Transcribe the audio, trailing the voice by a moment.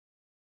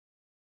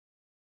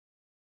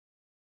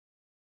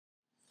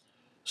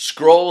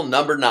Scroll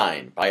number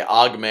 9 by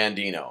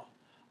Mandino.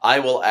 I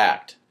will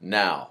act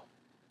now.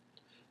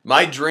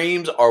 My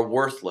dreams are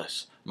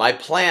worthless. My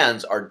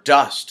plans are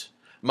dust.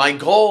 My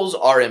goals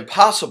are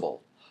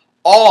impossible.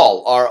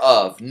 All are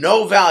of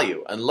no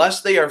value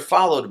unless they are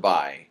followed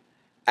by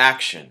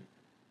action.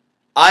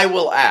 I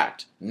will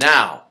act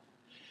now.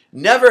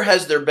 Never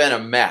has there been a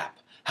map,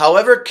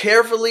 however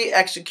carefully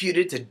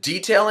executed to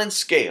detail and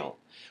scale,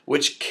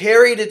 which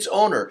carried its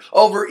owner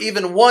over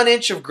even 1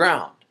 inch of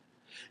ground.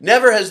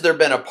 Never has there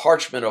been a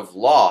parchment of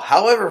law,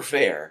 however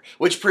fair,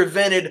 which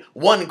prevented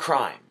 1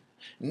 crime.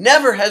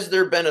 Never has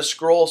there been a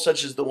scroll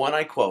such as the one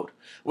I quote,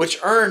 which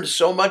earned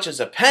so much as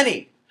a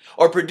penny,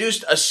 or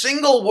produced a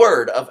single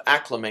word of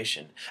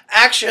acclamation.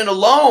 Action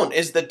alone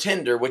is the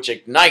tinder which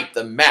ignite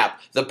the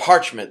map, the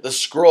parchment, the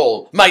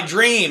scroll, my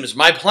dreams,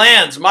 my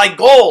plans, my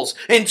goals,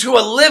 into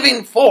a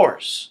living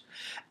force.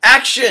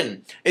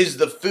 Action is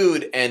the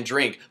food and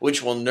drink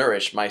which will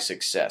nourish my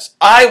success.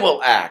 I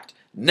will act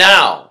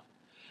now.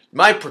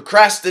 My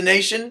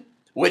procrastination,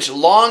 which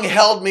long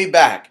held me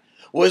back,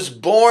 was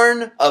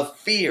born of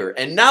fear,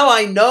 and now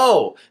I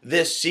know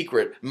this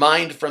secret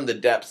mined from the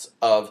depths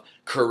of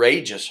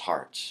courageous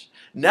hearts.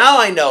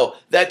 Now I know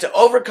that to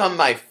overcome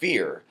my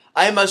fear,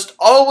 I must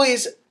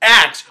always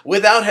act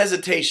without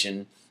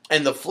hesitation,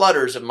 and the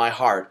flutters of my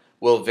heart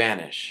will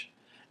vanish.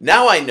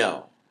 Now I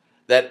know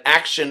that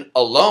action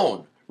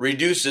alone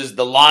reduces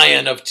the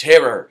lion of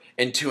terror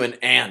into an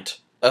ant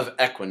of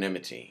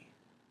equanimity.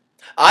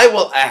 I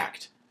will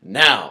act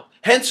now.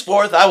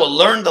 Henceforth I will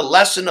learn the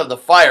lesson of the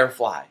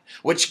firefly,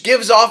 which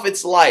gives off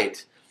its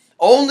light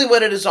only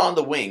when it is on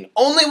the wing,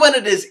 only when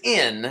it is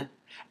in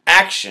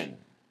action.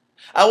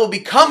 I will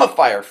become a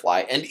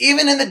firefly, and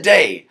even in the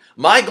day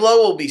my glow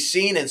will be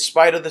seen in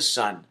spite of the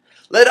sun.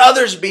 Let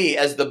others be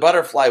as the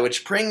butterfly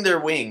which preen their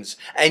wings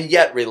and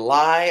yet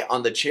rely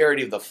on the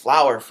charity of the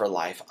flower for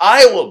life.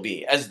 I will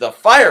be as the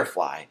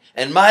firefly,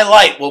 and my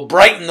light will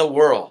brighten the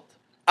world.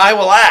 I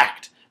will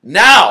act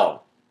now.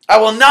 I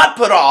will not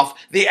put off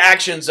the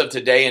actions of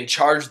today and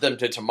charge them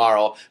to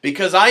tomorrow,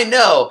 because I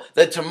know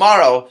that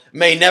tomorrow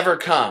may never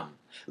come.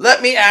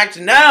 Let me act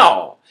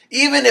now,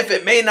 even if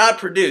it may not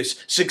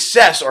produce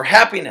success or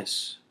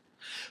happiness.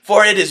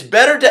 For it is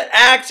better to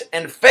act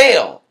and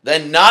fail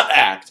than not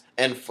act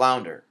and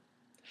flounder.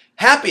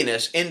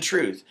 Happiness, in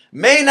truth,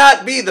 may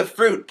not be the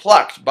fruit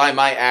plucked by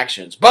my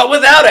actions, but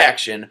without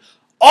action,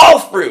 all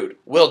fruit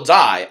will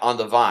die on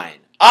the vine.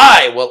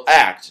 I will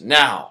act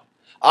now.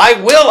 I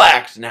will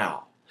act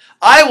now.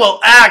 I will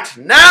act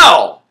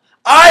now.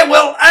 I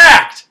will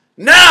act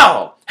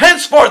now.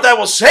 Henceforth I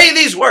will say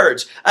these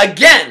words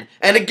again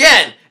and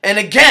again and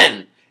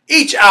again,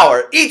 each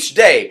hour, each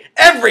day,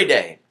 every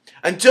day,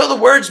 until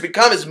the words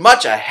become as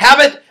much a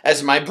habit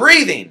as my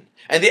breathing,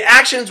 and the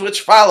actions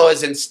which follow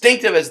as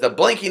instinctive as the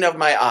blinking of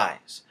my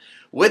eyes.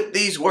 With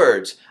these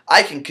words,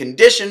 I can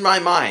condition my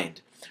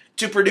mind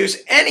to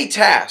produce any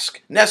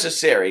task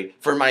necessary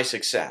for my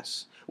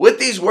success. With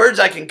these words,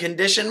 I can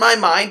condition my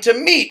mind to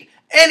meet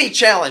any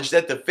challenge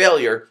that the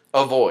failure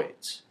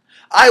avoids.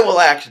 I will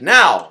act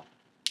now.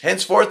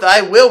 Henceforth,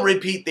 I will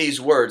repeat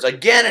these words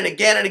again and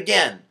again and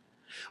again.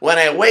 When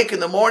I awake in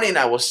the morning,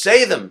 I will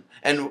say them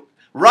and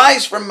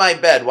rise from my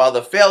bed while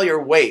the failure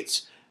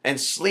waits and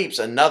sleeps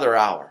another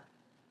hour.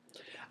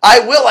 I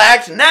will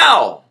act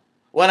now.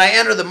 When I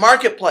enter the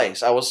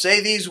marketplace, I will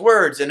say these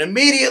words and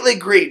immediately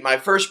greet my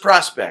first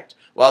prospect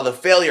while the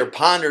failure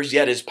ponders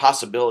yet his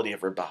possibility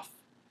of rebuff.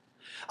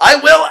 I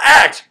will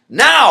act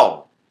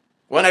now.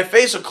 When I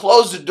face a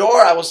closed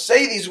door, I will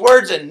say these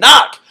words and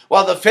knock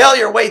while the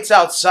failure waits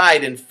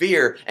outside in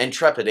fear and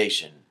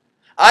trepidation.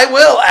 I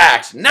will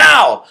act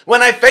now.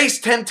 When I face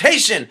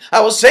temptation, I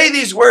will say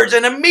these words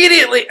and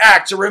immediately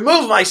act to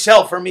remove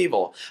myself from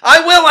evil. I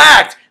will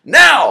act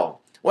now.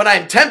 When I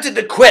am tempted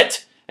to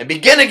quit and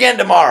begin again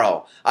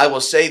tomorrow, I will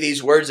say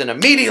these words and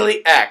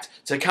immediately act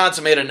to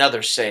consummate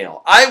another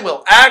sale. I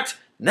will act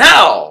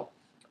now.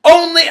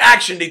 Only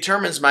action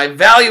determines my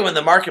value in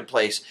the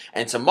marketplace,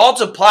 and to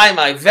multiply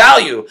my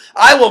value,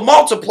 I will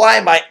multiply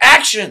my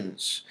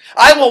actions.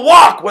 I will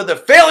walk where the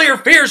failure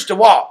fears to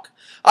walk.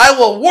 I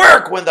will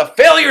work when the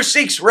failure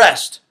seeks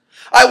rest.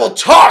 I will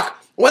talk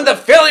when the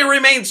failure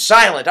remains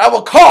silent. I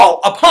will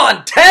call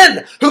upon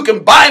 10 who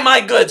can buy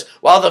my goods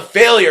while the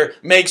failure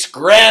makes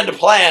grand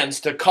plans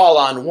to call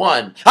on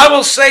 1. I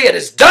will say it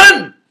is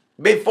done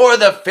before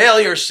the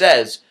failure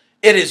says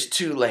it is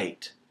too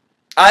late.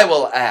 I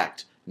will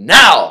act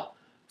now,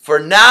 for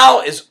now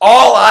is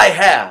all I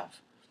have.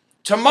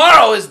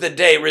 Tomorrow is the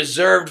day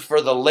reserved for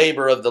the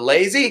labor of the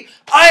lazy.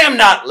 I am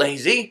not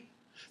lazy.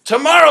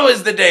 Tomorrow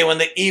is the day when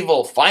the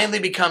evil finally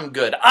become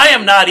good. I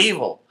am not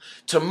evil.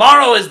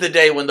 Tomorrow is the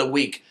day when the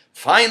weak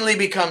finally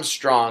become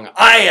strong.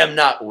 I am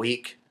not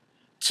weak.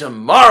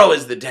 Tomorrow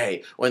is the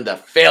day when the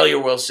failure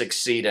will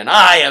succeed, and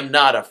I am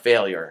not a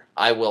failure.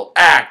 I will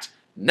act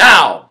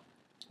now.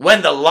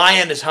 When the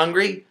lion is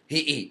hungry, he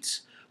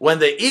eats. When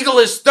the eagle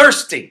is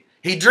thirsty,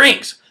 he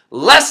drinks.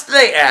 Lest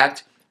they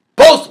act,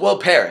 both will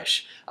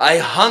perish. I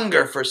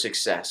hunger for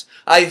success.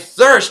 I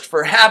thirst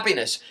for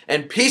happiness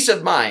and peace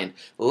of mind.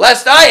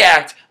 Lest I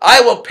act,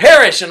 I will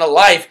perish in a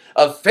life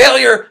of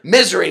failure,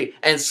 misery,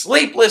 and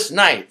sleepless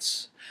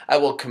nights. I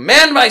will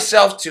command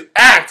myself to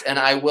act, and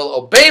I will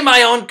obey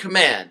my own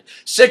command.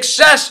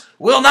 Success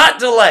will not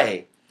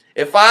delay.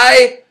 If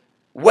I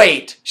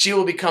wait, she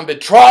will become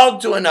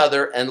betrothed to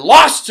another and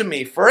lost to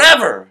me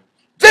forever.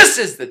 This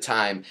is the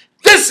time.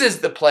 This is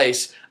the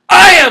place.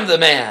 I am the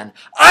man.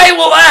 I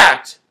will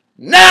act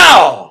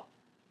now.